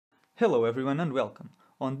Hello everyone and welcome.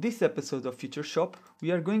 On this episode of Future Shop, we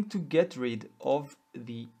are going to get rid of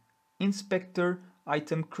the inspector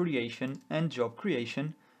item creation and job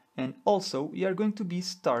creation, and also we are going to be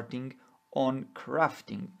starting on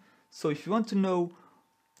crafting. So if you want to know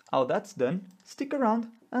how that's done, stick around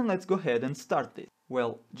and let's go ahead and start this.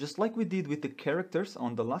 Well, just like we did with the characters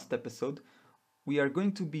on the last episode, we are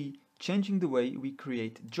going to be changing the way we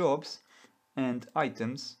create jobs and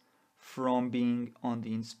items from being on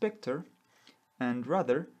the inspector and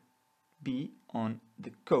rather be on the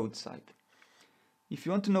code side. If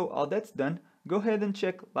you want to know how that's done, go ahead and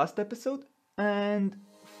check last episode, and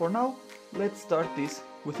for now, let's start this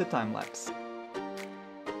with a time lapse.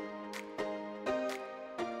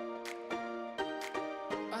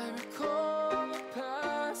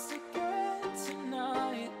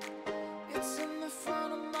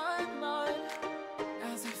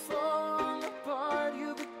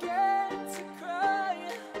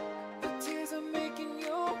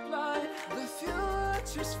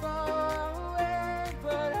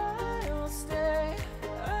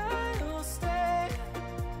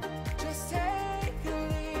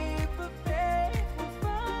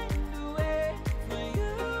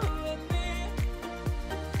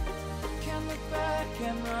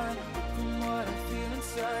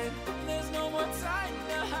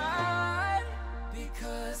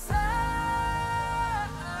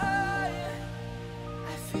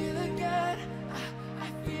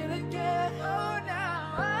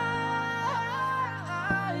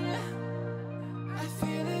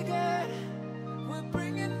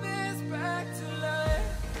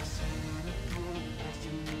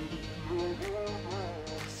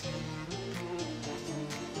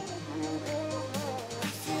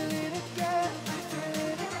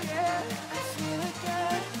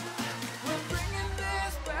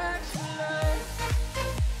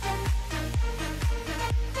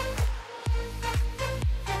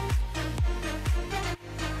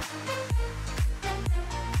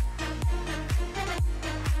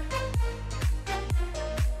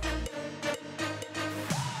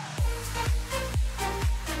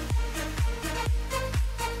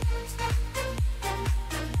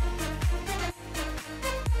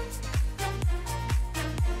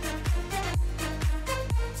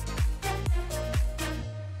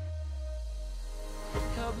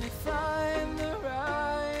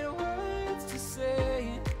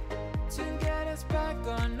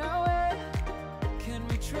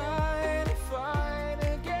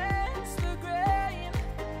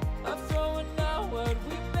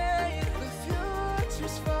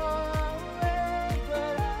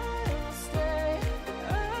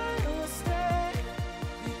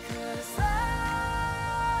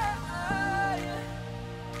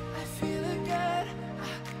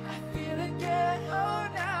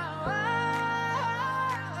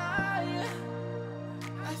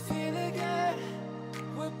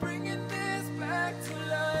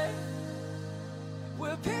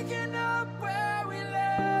 Picking up where we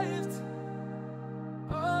left,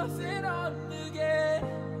 off and on again.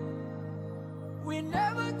 We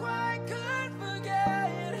never quite could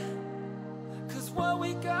forget, 'cause what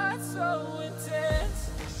we got so intense.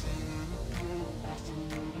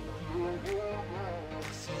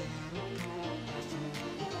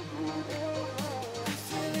 I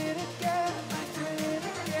feel it again, I feel it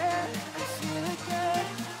again, I feel it again.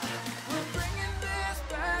 We're bringing this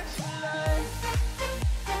back to life.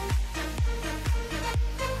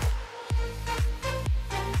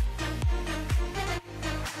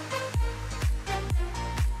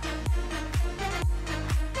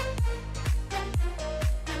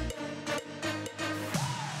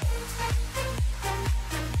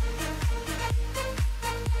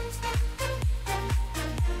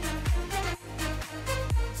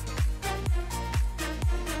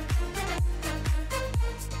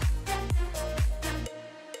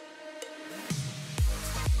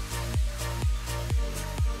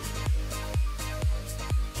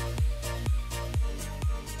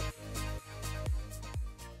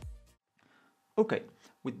 Okay,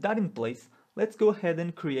 with that in place, let's go ahead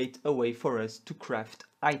and create a way for us to craft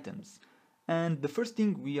items. And the first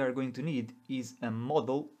thing we are going to need is a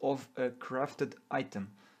model of a crafted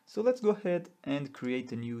item. So let's go ahead and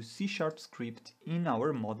create a new C# script in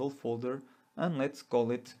our model folder, and let's call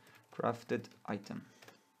it crafted item.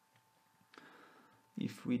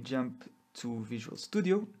 If we jump to Visual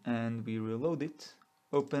Studio and we reload it,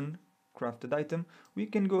 open crafted item, we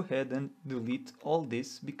can go ahead and delete all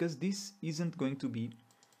this because this isn't going to be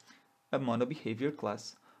a mono behavior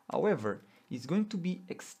class. However, it's going to be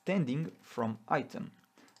extending from item.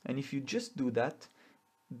 And if you just do that,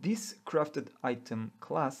 this crafted item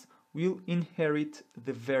class will inherit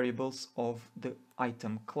the variables of the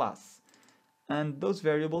item class. And those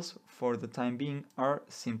variables for the time being are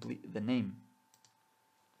simply the name.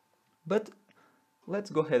 But let's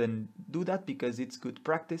go ahead and do that because it's good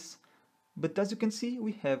practice. But as you can see,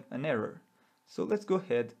 we have an error. So let's go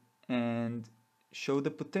ahead and show the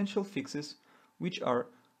potential fixes, which are,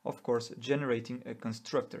 of course, generating a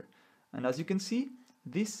constructor. And as you can see,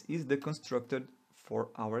 this is the constructor for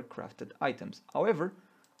our crafted items. However,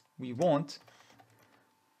 we want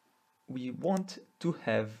to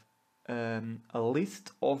have a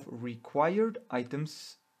list of required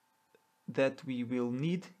items that we will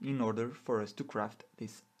need in order for us to craft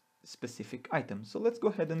this specific item. So let's go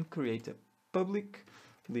ahead and create a public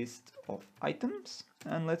list of items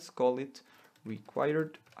and let's call it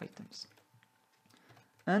required items.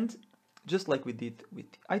 And just like we did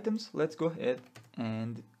with the items, let's go ahead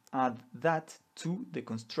and add that to the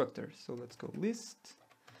constructor. So let's go list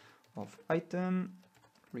of item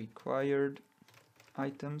required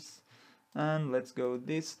items, and let's go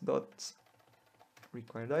this dot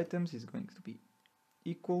required items is going to be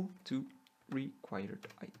equal to required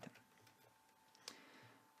item.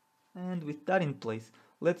 And with that in place,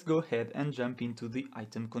 let's go ahead and jump into the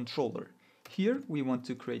item controller. Here we want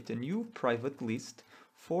to create a new private list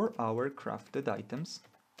for our crafted items,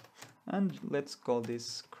 and let's call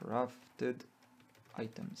this crafted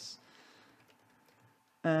items.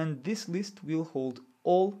 And this list will hold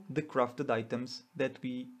all the crafted items that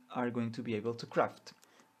we are going to be able to craft.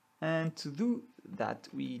 And to do that,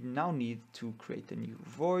 we now need to create a new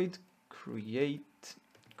void, create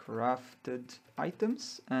crafted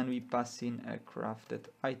items, and we pass in a crafted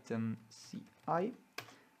item CI,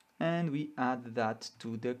 and we add that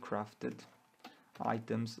to the crafted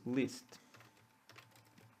items list.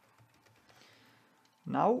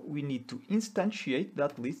 Now we need to instantiate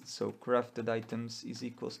that list, so crafted items is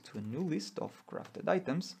equals to a new list of crafted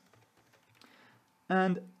items.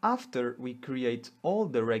 And after we create all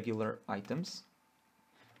the regular items,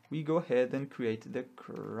 we go ahead and create the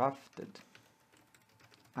crafted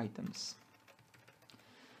items.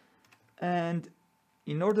 And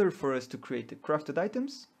in order for us to create the crafted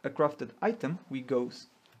items, a crafted item, we go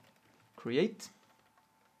create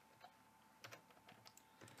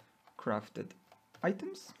crafted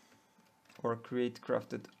items, or create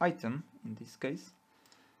crafted item in this case,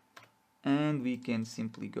 and we can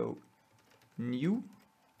simply go new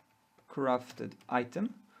crafted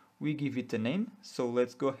item. We give it a name, so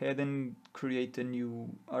let's go ahead and create a new,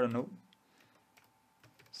 I don't know,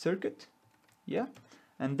 circuit, yeah,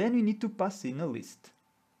 and then we need to pass in a list,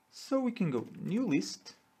 so we can go new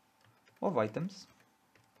list of items,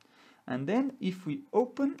 and then if we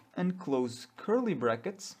open and close curly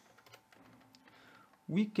brackets,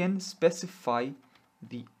 we can specify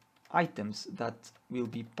the items that will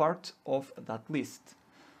be part of that list.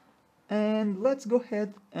 And let's go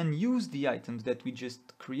ahead and use the items that we just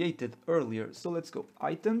created earlier. So let's go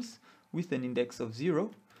items with an index of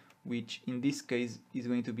 0, which in this case is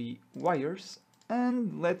going to be wires.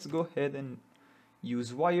 And let's go ahead and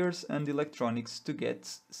use wires and electronics to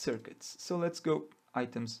get circuits. So let's go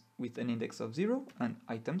items with an index of 0 and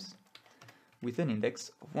items with an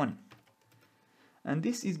index of 1. And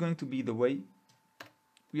this is going to be the way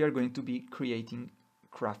we are going to be creating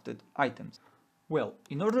crafted items. Well,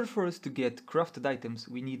 in order for us to get crafted items,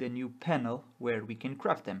 we need a new panel where we can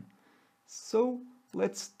craft them. So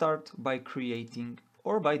let's start by creating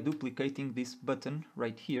or by duplicating this button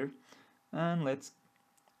right here, and let's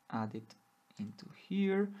add it into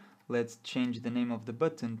here. Let's change the name of the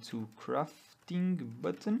button to crafting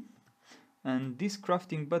button, and this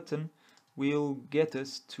crafting button will get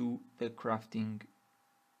us to the crafting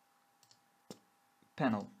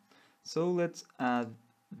panel. So let's add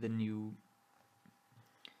the new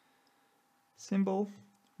symbol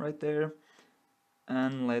right there,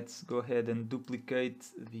 and let's go ahead and duplicate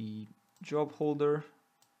the job holder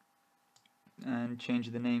and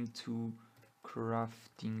change the name to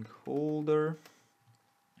crafting holder.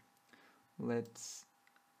 Let's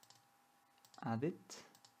add it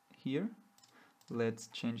here. Let's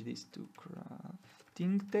change this to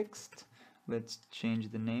crafting text. Let's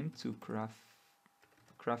change the name to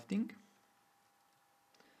crafting.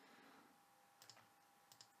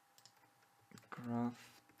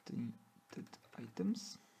 Crafted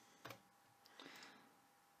items.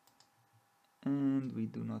 And we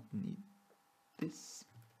do not need this.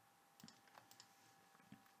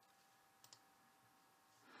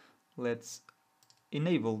 Let's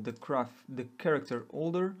enable the character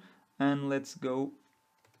holder, and let's go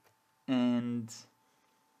and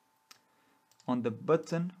on the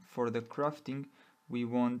button for the crafting we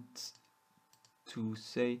want to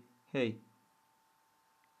say, hey,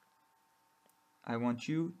 I want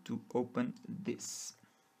you to open this.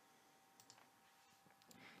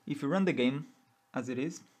 If you run the game as it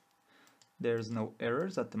is, there's no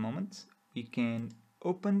errors at the moment. We can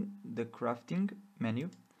open the crafting menu,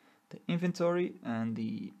 the inventory and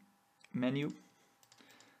the menu,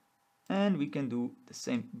 and we can do the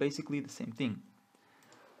same, basically the same thing.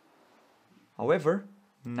 However,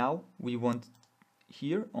 now we want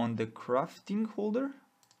here on the crafting holder,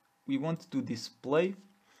 we want to display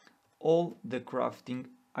all the crafting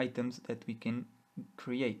items that we can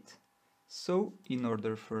create. So in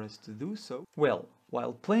order for us to do so, well,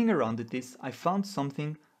 while playing around with this, I found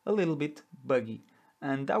something a little bit buggy,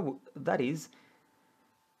 and that is,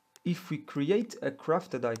 if we create a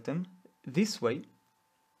crafted item this way,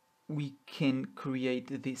 we can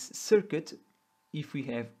create this circuit if we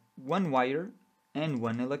have one wire and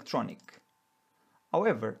one electronic.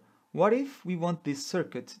 However, what if we want this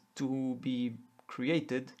circuit to be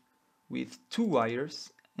created with 2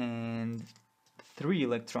 wires and 3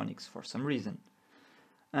 electronics for some reason?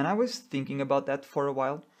 And I was thinking about that for a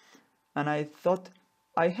while, and I thought,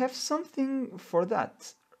 I have something for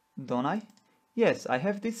that, don't I? Yes, I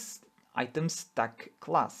have this item stack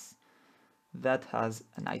class that has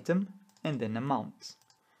an item and then a mount.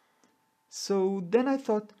 So then I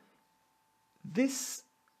thought, this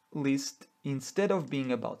list, instead of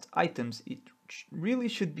being about items, it really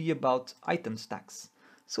should be about item stacks.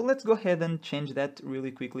 So let's go ahead and change that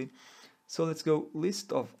really quickly. So let's go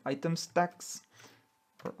list of item stacks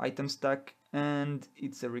for item stack, and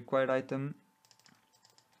it's a required item,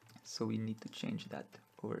 so we need to change that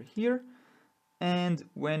over here. And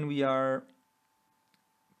when we are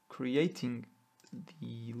creating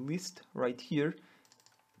the list right here,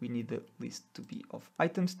 we need the list to be of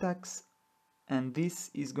item stacks, and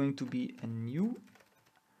this is going to be a new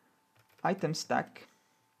item stack,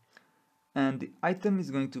 and the item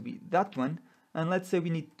is going to be that one. And let's say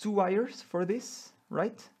we need 2 wires for this,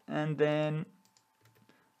 right? And then,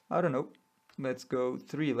 I don't know, let's go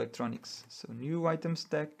 3 electronics. So new item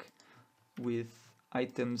stack with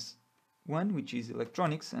items 1, which is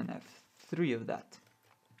electronics, and have 3 of that.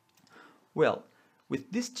 Well, with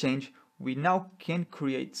this change, we now can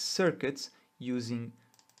create circuits using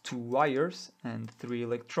 2 wires and 3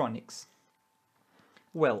 electronics.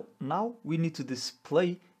 Well, now we need to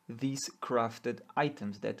display these crafted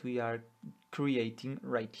items that we are creating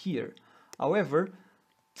right here. However,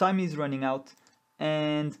 time is running out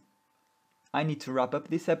and I need to wrap up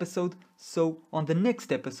this episode. So on the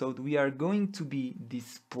next episode, we are going to be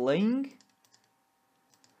displaying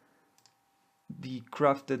the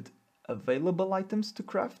crafted available items to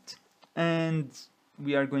craft, and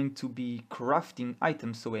we are going to be crafting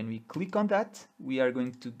items. So when we click on that, we are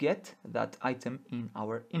going to get that item in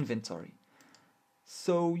our inventory.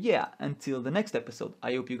 So yeah, until the next episode,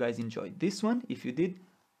 I hope you guys enjoyed this one. If you did,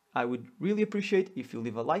 I would really appreciate if you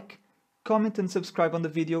leave a like, comment and subscribe on the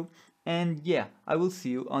video. And yeah, I will see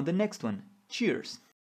you on the next one. Cheers!